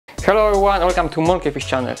Hello everyone, welcome to MonkeyCraft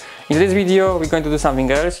channel. In this video we're going to do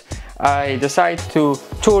something else. I decided to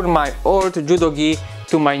turn my old judo gi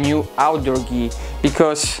to my new outdoor gi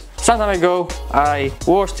because some time ago I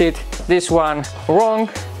washed this one wrong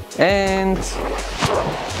and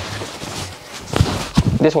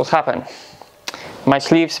this was happened. My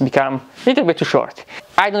sleeves become a little bit too short.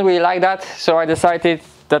 I don't really like that, so I decided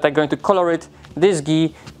that I'm going to color this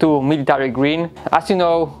gi to military green. As you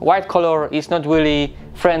know, white color is not really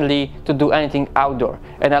friendly to do anything outdoor,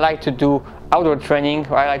 and I like to do outdoor training.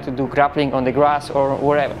 I like to do grappling on the grass or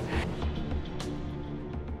wherever.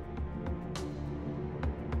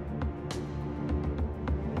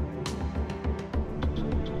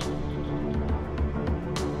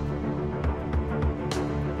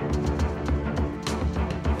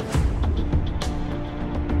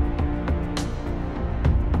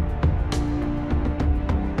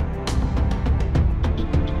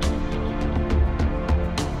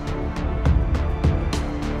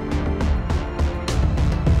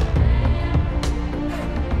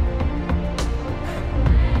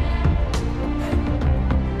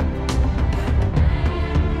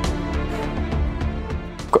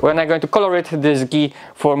 When I'm going to color this gi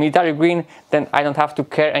for military green, then I don't have to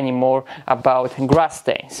care anymore about grass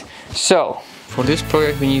stains. So, for this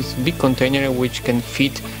project we need a big container which can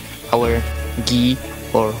fit our gi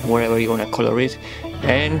or wherever you want to color it,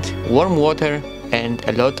 and warm water and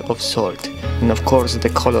a lot of salt, and of course the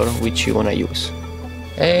color which you want to use.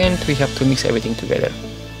 And we have to mix everything together.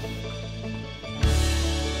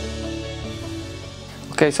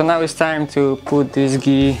 Okay, so now it's time to put this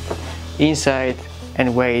gi inside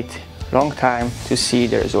and wait long time to see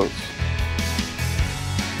the results.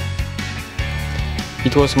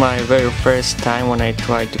 It was my very first time when I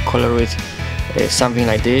tried to color it something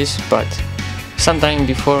like this, but sometime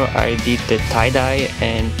before I did the tie-dye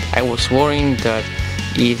and I was worrying that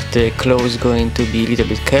if the clothes going to be a little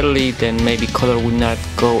bit curly, then maybe color would not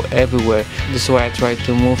go everywhere. This is why I try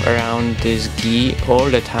to move around this gi all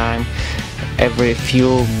the time, every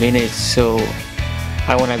few minutes, so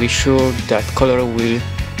I want to be sure that color will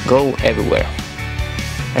go everywhere.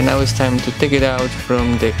 And now it's time to take it out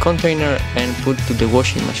from the container and put to the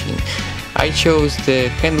washing machine. I chose the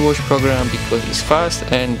hand wash program because it's fast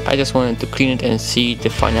and I just wanted to clean it and see the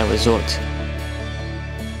final result.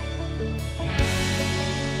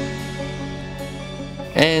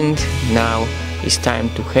 And now it's time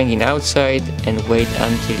to hang it outside and wait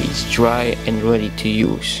until it's dry and ready to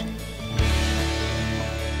use.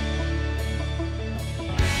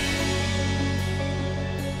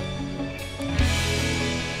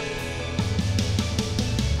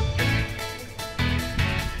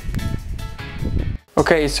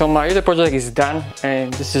 Okay, so my little project is done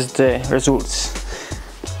and this is the results.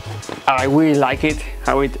 I really like it,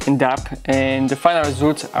 how it ended up, and the final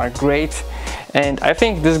results are great, and I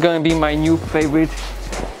think this is gonna be my new favorite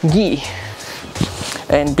gi.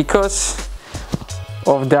 And because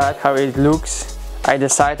of that, how it looks, I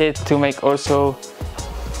decided to make also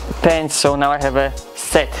pants, so now I have a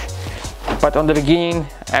set. But on the beginning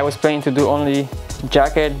I was planning to do only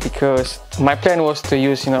jacket because my plan was to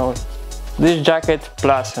use, this jacket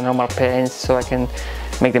plus a normal pants so I can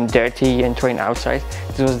make them dirty and train outside.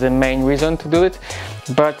 This was the main reason to do it.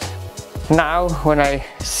 But now when I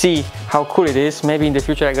see how cool it is, maybe in the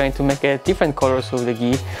future I'm going to make a different colors of the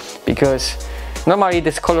gi, because normally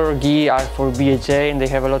this color gi are for BHA and they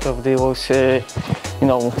have a lot of those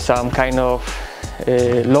some kind of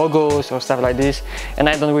logos or stuff like this, and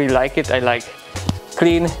I don't really like it. I like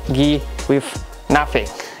clean gi with nothing,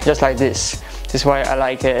 just like this. This is why I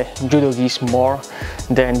like judo gis more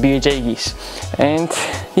than BHA gis. And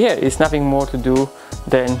yeah, it's nothing more to do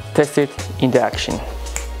than test it in the action.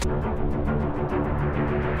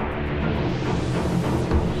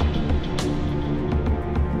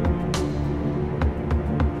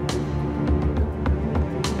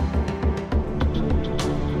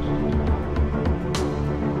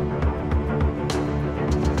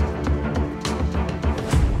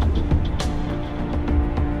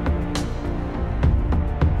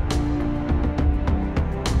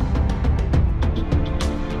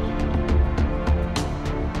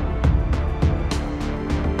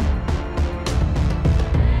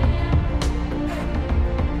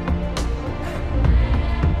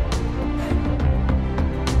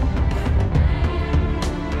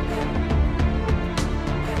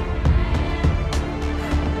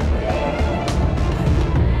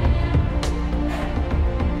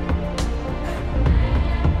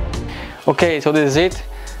 Okay, so this is it.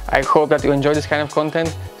 I hope that you enjoy this kind of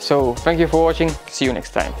content. So thank you for watching. See you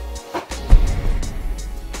next time.